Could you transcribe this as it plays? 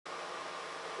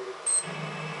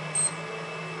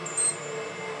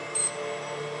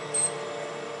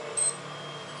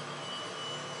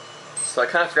So I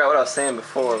kind of forgot what I was saying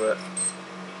before, but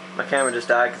my camera just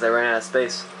died because I ran out of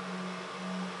space.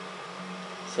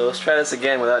 So let's try this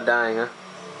again without dying, huh?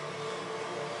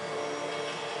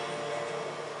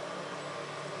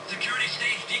 Security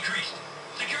stage decreased.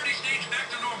 Security stage back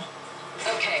to normal.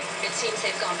 Okay, it seems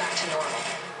they've gone back to normal.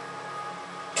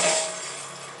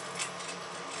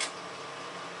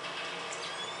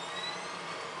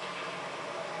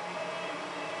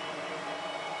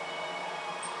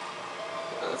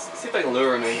 Let's see if I can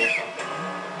lure him in here.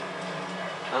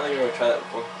 I don't think I've ever tried that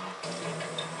before.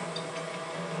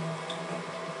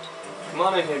 Come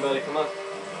on in here, buddy. Come on.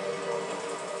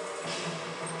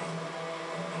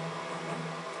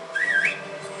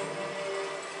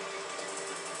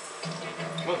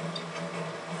 Come on.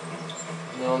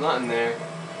 No, not in there.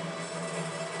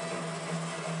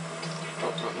 No,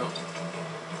 no, no.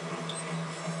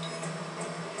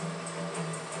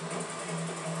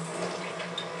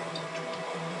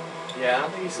 Yeah, I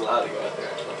don't think he's allowed to go out there,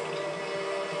 actually.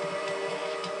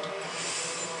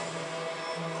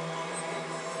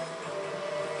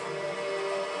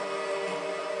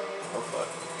 Oh, fuck.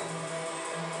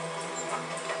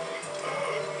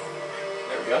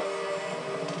 There we go.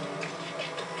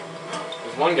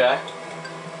 There's one guy.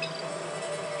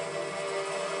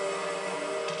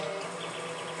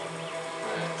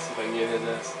 Alright, let's see if I can get his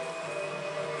ass.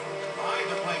 Mind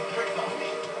to play tricks on me.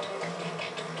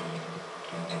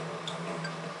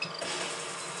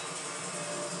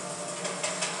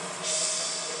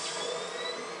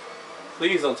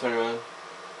 Please don't turn around.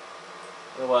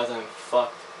 Otherwise I'm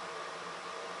fucked.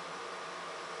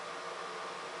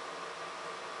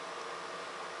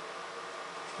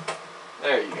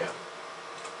 There you go.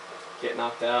 Get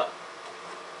knocked out.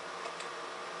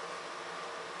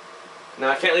 Now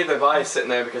I can't leave their bodies sitting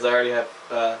there because I already have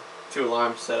 2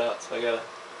 alarms set out, so I gotta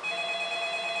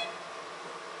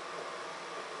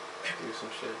do some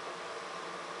shit.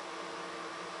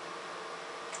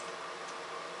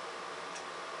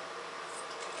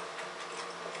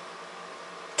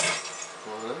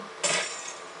 One.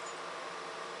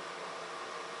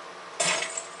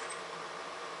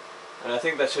 And I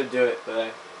think that should do it,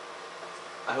 but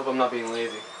I hope I'm not being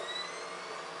lazy.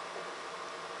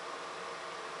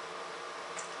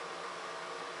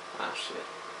 Ah, shit.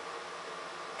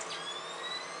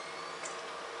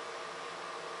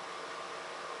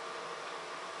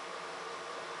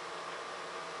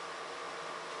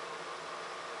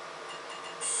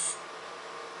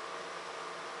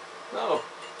 No.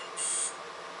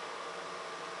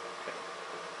 Okay.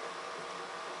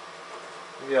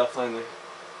 Maybe I'll find the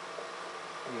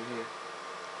in here.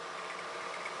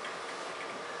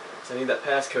 So I need that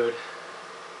passcode.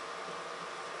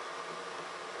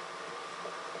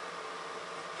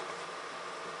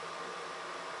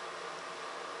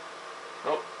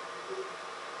 Oh.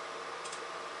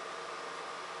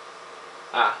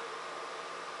 Ah.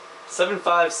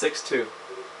 7562.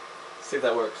 See if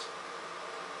that works.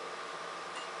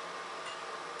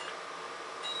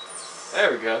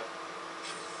 There we go.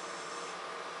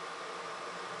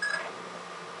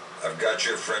 I've got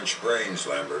your French brains,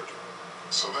 Lambert.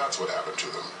 So that's what happened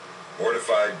to them.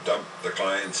 Mortified dumped the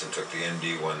clients and took the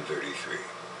ND-133.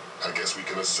 I guess we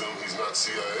can assume he's not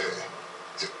CIA.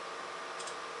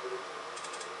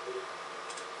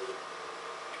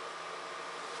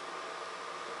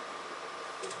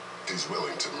 He's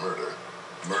willing to murder.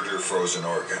 Murder frozen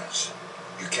organs.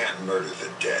 You can't murder the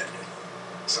dead.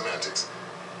 Semantics.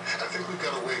 I think we've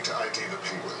got a way to ID the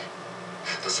penguin.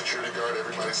 The security guard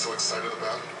everybody's so excited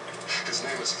about. His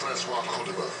name is Francois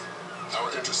Codeboeuf.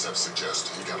 Our intercepts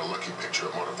suggest he got a lucky picture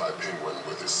of mortified penguin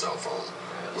with his cell phone.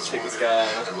 Was wounded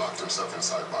and locked himself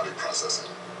inside body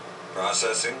processing.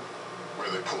 Processing? Where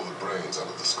they pull the brains out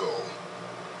of the skull.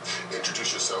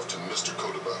 Introduce yourself to Mr.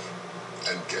 Codeboeuf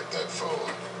and get that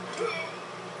phone.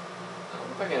 I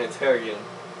wonder if I can interrogate him.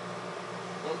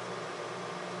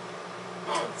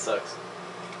 Oh, that sucks.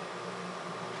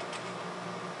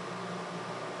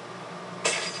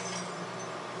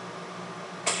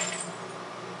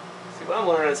 See, what I'm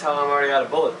wondering is how I'm already out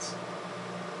of bullets.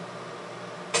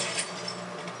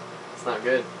 It's not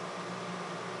good.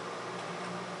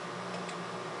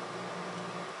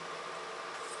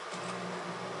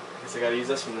 I guess I gotta use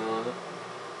this from now on. Huh?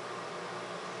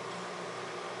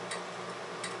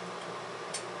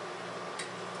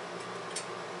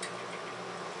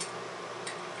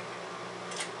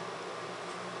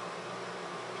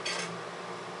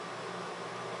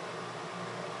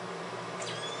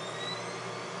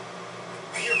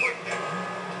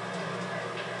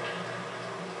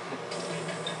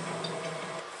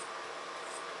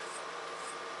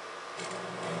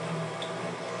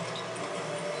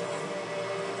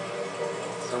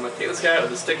 I'm gonna take this guy out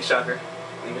with a sticky shocker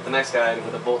and get the next guy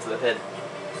with a bolt to the head.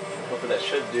 Hopefully that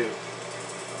should do.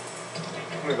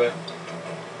 Come here, bud.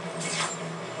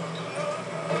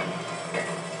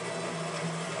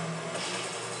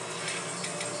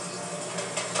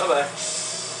 Bye-bye.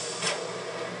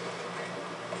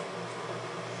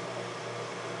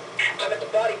 I'm at the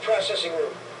body processing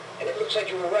room, and it looks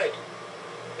like you were right.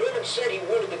 Norman said he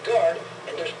wounded the guard,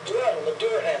 and there's blood on the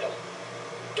door handle.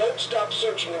 Don't stop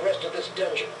searching the rest of this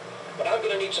dungeon, but I'm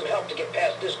gonna need some help to get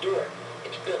past this door.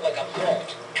 It's built like a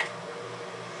vault.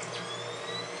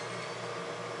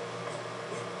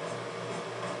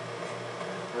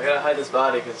 We gotta hide this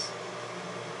body because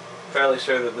I'm fairly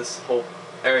sure that this whole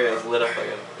area is lit up like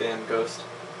a damn ghost.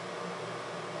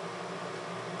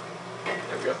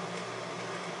 There we go.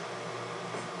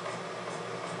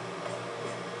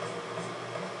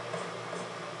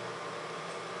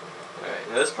 Alright,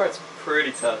 now this part's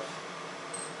pretty tough.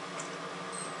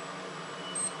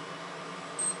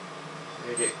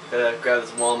 I gotta grab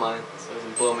this wall mine so it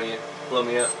doesn't blow me up.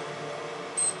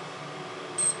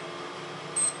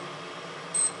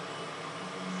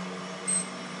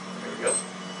 There we go.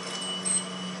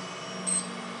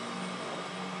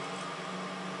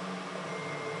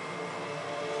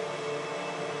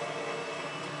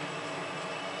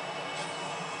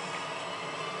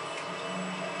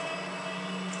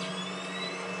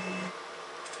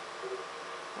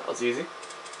 That was easy.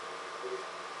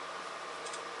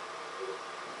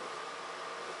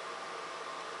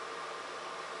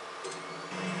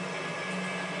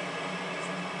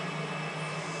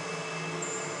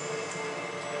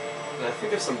 And I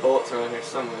think there's some bullets around here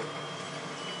somewhere.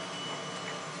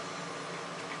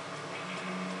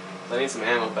 I need some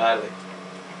ammo badly.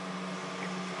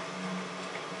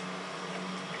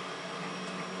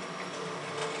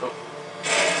 Oh.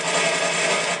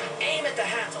 Aim at the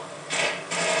handle.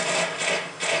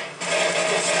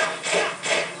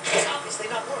 It's obviously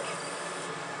not working.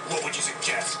 What would you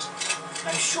suggest?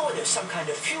 I'm sure there's some kind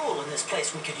of fuel in this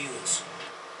place we could use.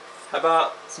 How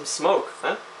about some smoke,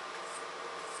 huh?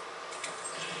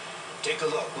 Take a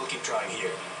look. We'll keep trying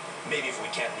here. Maybe if we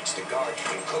can't reach the guard, you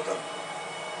can cook them.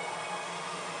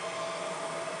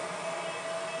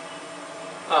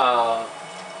 Ah,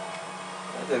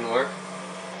 that didn't work.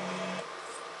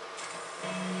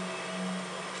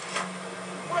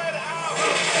 Spread out!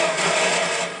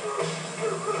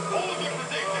 Hold your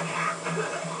position!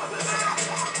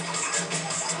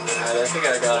 Alright, I think I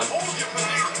got him. Hold your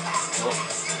position! Nope.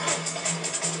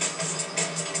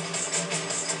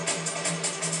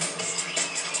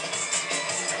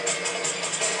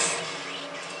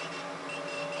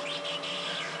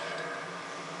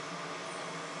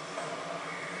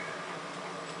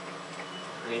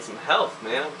 I need some health,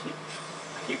 man. I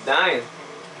keep dying.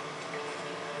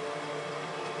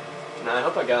 Nah, I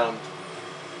hope I got them.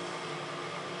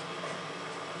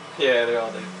 Yeah, they're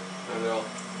all dead. No,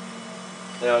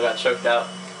 they all got choked out.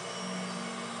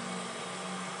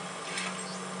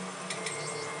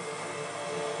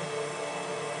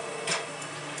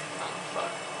 Oh,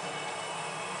 fuck.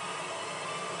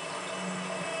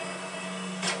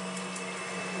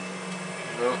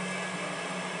 Nope.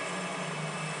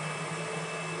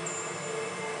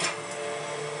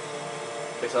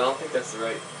 Okay, so I don't think that's the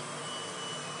right.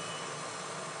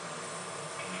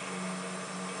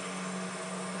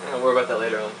 I'll worry about that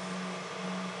later on.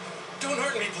 Don't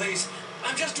hurt me, please.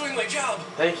 I'm just doing my job.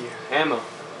 Thank you. Ammo.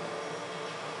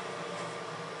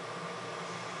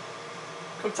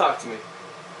 Come talk to me.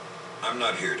 I'm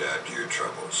not here to add to your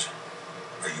troubles.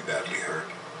 Are you badly hurt?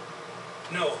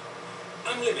 No.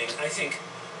 I'm living, I think.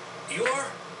 You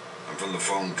are? I'm from the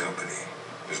phone company.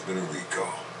 There's been a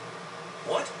recall.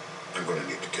 What? I'm going to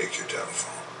need to take your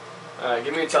telephone. Alright,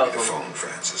 give me a Give me the telephone. phone,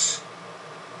 Francis.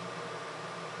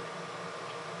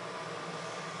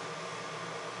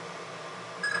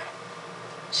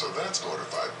 So that's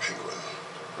mortified penguin.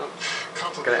 Oh.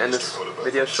 Compliment Gonna end Mr. this Codabug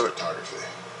video on his short. photography.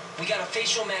 We got a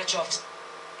facial match off